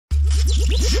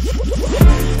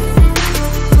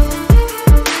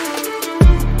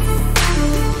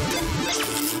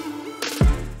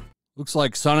Looks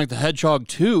like Sonic the Hedgehog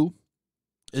 2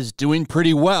 is doing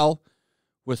pretty well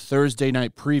with Thursday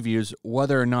night previews.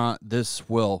 Whether or not this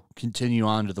will continue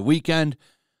on to the weekend,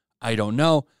 I don't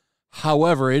know.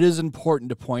 However, it is important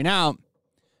to point out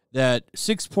that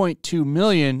 6.2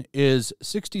 million is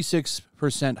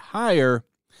 66% higher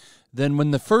than when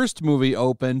the first movie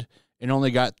opened and only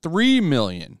got 3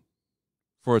 million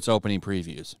for its opening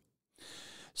previews.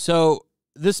 So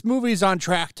this movie's on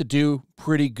track to do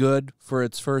pretty good for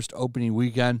its first opening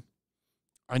weekend.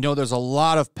 I know there's a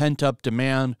lot of pent-up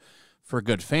demand for a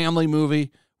good family movie,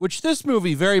 which this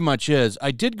movie very much is.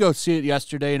 I did go see it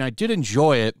yesterday, and I did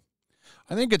enjoy it.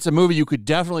 I think it's a movie you could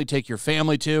definitely take your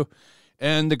family to.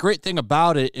 And the great thing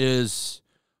about it is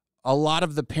a lot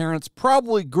of the parents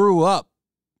probably grew up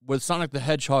with Sonic the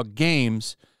Hedgehog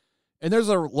games, and there's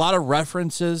a lot of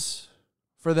references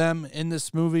for them in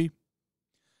this movie.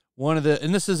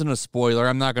 And this isn't a spoiler,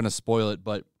 I'm not going to spoil it,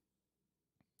 but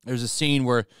there's a scene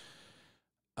where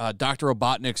Dr.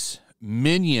 Robotnik's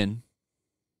minion,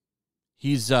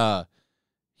 I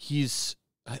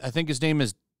think his name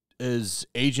is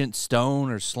Agent Stone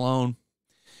or Sloan.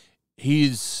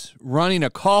 He's running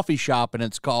a coffee shop, and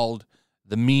it's called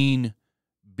the Mean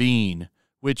Bean,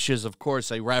 which is, of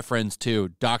course, a reference to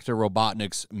Dr.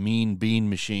 Robotnik's Mean Bean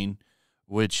Machine,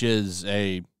 which is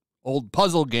a old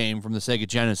puzzle game from the Sega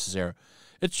Genesis era.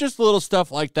 It's just little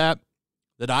stuff like that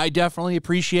that I definitely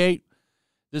appreciate.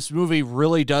 This movie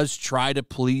really does try to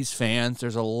please fans.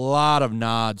 There's a lot of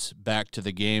nods back to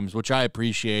the games, which I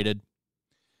appreciated.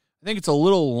 I think it's a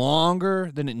little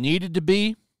longer than it needed to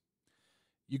be.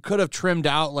 You could have trimmed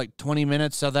out like 20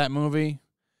 minutes of that movie.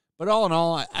 But all in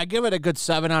all, I give it a good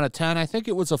 7 out of 10. I think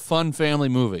it was a fun family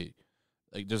movie.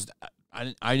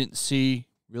 I didn't see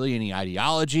really any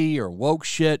ideology or woke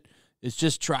shit. It's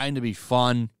just trying to be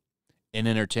fun and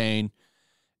entertain.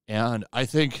 And I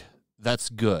think that's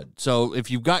good. So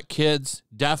if you've got kids,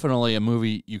 definitely a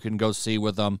movie you can go see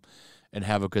with them and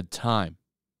have a good time.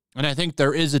 And I think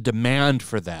there is a demand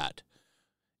for that.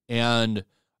 And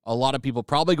a lot of people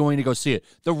probably going to go see it.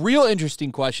 The real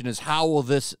interesting question is, how will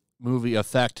this movie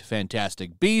affect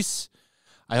Fantastic Beasts?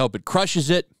 I hope it crushes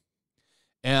it.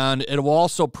 And it will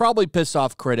also probably piss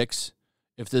off critics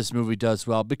if this movie does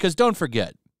well. Because don't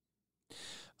forget,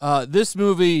 this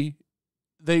movie,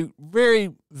 they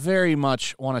very, very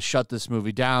much want to shut this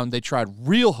movie down. They tried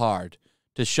real hard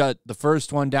to shut the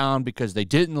first one down because they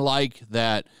didn't like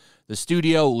that the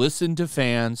studio listened to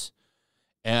fans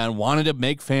and wanted to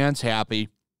make fans happy.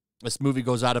 This movie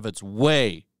goes out of its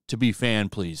way to be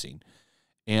fan-pleasing.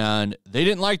 And they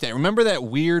didn't like that. Remember that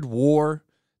weird war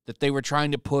that they were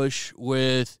trying to push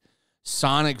with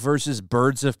Sonic versus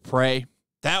Birds of Prey?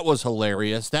 That was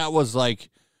hilarious. That was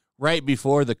like right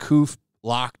before the COOF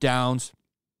lockdowns.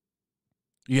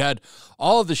 You had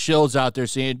all of the shills out there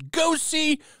saying, go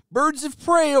see Birds of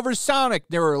Prey over Sonic.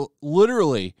 There were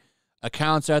literally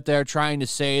accounts out there trying to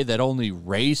say that only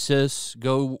racists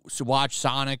go to watch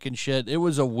Sonic and shit. It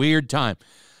was a weird time.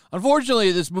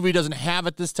 Unfortunately, this movie doesn't have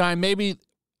it this time. Maybe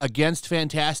against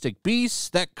Fantastic Beasts,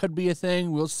 that could be a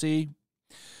thing. We'll see.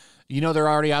 You know, they're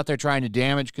already out there trying to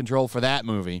damage control for that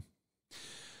movie.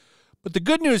 But the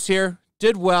good news here,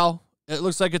 did well. It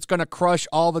looks like it's going to crush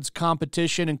all of its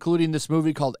competition, including this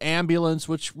movie called Ambulance,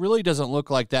 which really doesn't look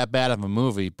like that bad of a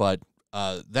movie, but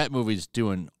that movie's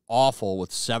doing awful with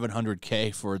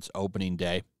 $700K for its opening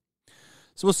day.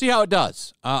 So we'll see how it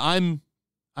does. I'm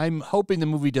hoping the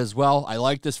movie does well. I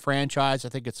like this franchise. I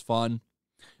think it's fun.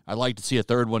 I'd like to see a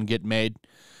third one get made.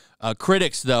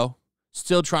 Critics, though,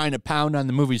 still trying to pound on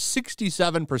the movie,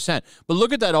 67%. But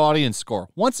look at that audience score.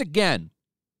 Once again,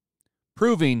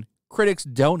 proving critics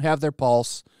don't have their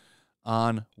pulse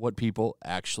on what people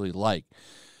actually like.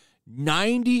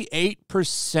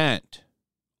 98%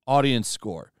 audience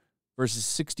score versus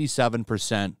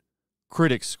 67%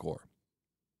 critic score.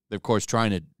 They're, of course,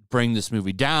 trying to bring this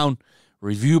movie down,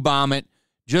 review bomb it,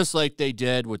 just like they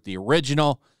did with the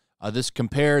original. This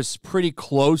compares pretty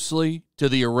closely to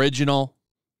the original.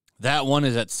 That one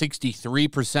is at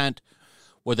 63%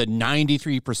 with a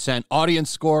 93% audience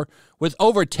score with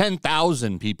over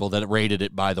 10,000 people that rated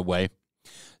it, by the way.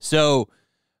 So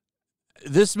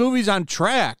this movie's on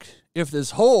track, if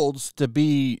this holds, to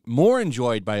be more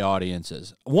enjoyed by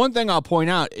audiences. One thing I'll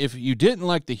point out, if you didn't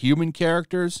like the human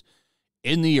characters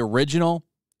in the original,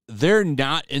 they're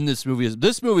not in this movie.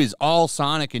 This movie is all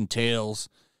Sonic and Tails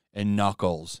and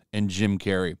Knuckles and Jim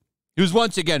Carrey, who's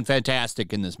once again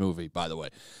fantastic in this movie, by the way.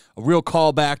 A real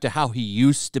callback to how he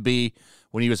used to be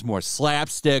when he was more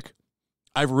slapstick.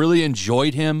 I've really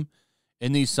enjoyed him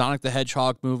in these Sonic the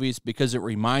Hedgehog movies because it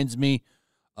reminds me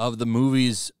of the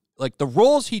movies, like the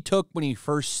roles he took when he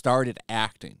first started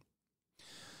acting.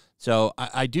 So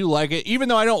I do like it, even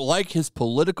though I don't like his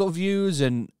political views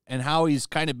and how he's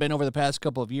kind of been over the past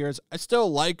couple of years. I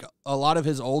still like a lot of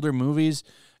his older movies,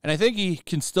 and I think he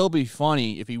can still be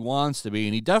funny if he wants to be,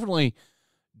 and he definitely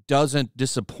doesn't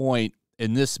disappoint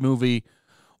in this movie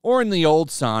or in the old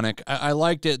Sonic. I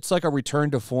liked it. It's like a return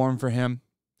to form for him,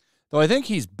 though I think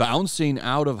he's bouncing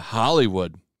out of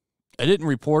Hollywood. I didn't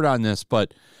report on this,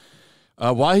 but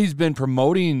while he's been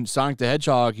promoting Sonic the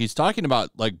Hedgehog, he's talking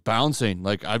about, like, bouncing,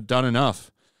 like, I've done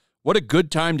enough. What a good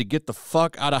time to get the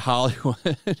fuck out of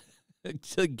Hollywood,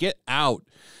 to get out.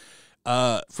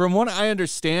 From what I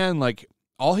understand, like,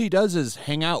 all he does is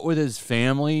hang out with his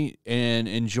family and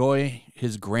enjoy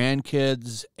his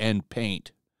grandkids and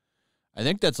paint. I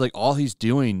think that's, like, all he's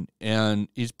doing, and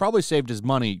he's probably saved his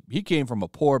money. He came from a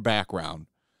poor background,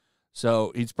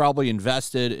 so he's probably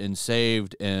invested and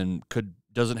saved and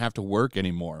doesn't have to work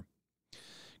anymore.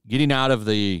 Getting out of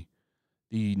the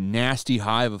nasty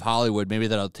hive of Hollywood, maybe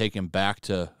that'll take him back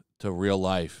to real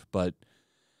life. But,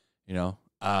 you know,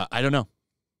 I don't know.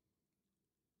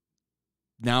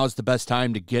 Now is the best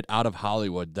time to get out of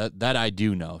Hollywood. That I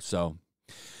do know. So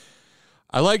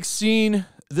I like seeing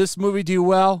this movie do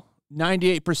well.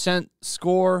 98%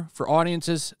 score for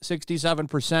audiences,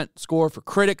 67% score for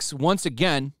critics. Once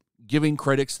again, giving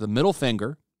critics the middle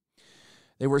finger.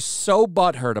 They were so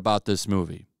butthurt about this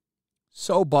movie.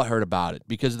 So butthurt about it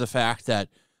because of the fact that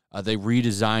they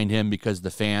redesigned him because the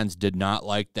fans did not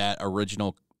like that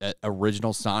original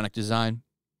Sonic design.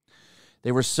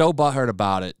 They were so butthurt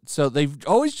about it. So they've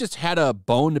always just had a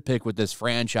bone to pick with this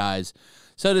franchise.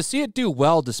 So to see it do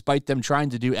well despite them trying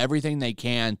to do everything they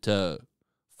can to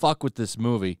fuck with this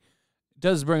movie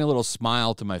does bring a little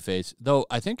smile to my face. Though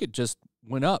I think it just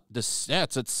went up. The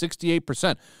stats at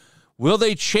 68%. Will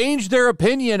they change their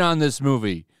opinion on this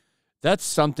movie? That's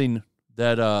something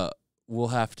that we'll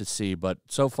have to see. But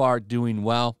so far, doing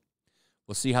well.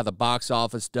 We'll see how the box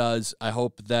office does. I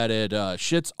hope that it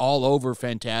shits all over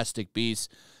Fantastic Beasts.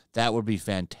 That would be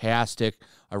fantastic.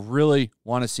 I really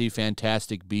want to see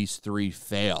Fantastic Beasts 3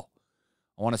 fail.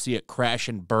 I want to see it crash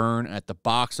and burn at the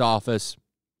box office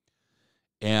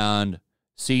and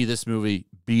see this movie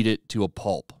beat it to a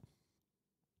pulp.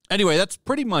 Anyway, that's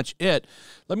pretty much it.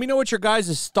 Let me know what your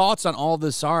guys' thoughts on all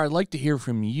this are. I'd like to hear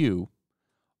from you.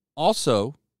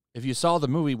 Also, if you saw the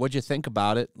movie, what'd you think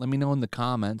about it? Let me know in the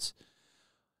comments.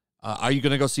 Are you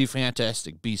going to go see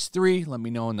Fantastic Beasts 3? Let me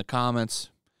know in the comments.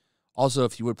 Also,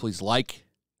 if you would please like,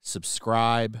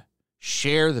 subscribe,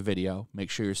 share the video. Make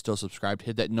sure you're still subscribed.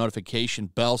 Hit that notification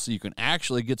bell so you can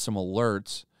actually get some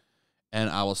alerts. And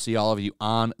I will see all of you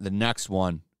on the next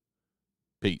one.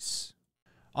 Peace.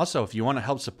 Also, if you want to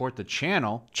help support the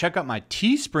channel, check out my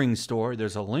Teespring store.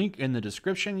 There's a link in the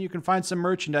description. You can find some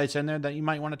merchandise in there that you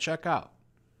might want to check out.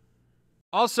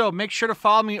 Also, make sure to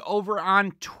follow me over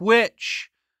on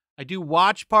Twitch. I do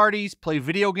watch parties, play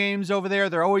video games over there.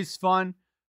 They're always fun.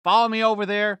 Follow me over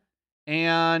there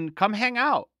and come hang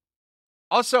out.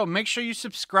 Also, make sure you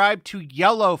subscribe to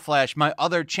YellowFlash, my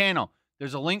other channel.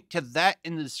 There's a link to that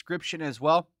in the description as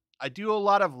well. I do a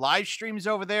lot of live streams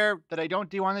over there that I don't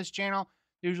do on this channel.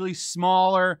 Usually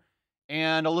smaller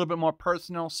and a little bit more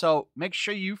personal. So make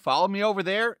sure you follow me over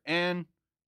there and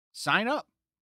sign up.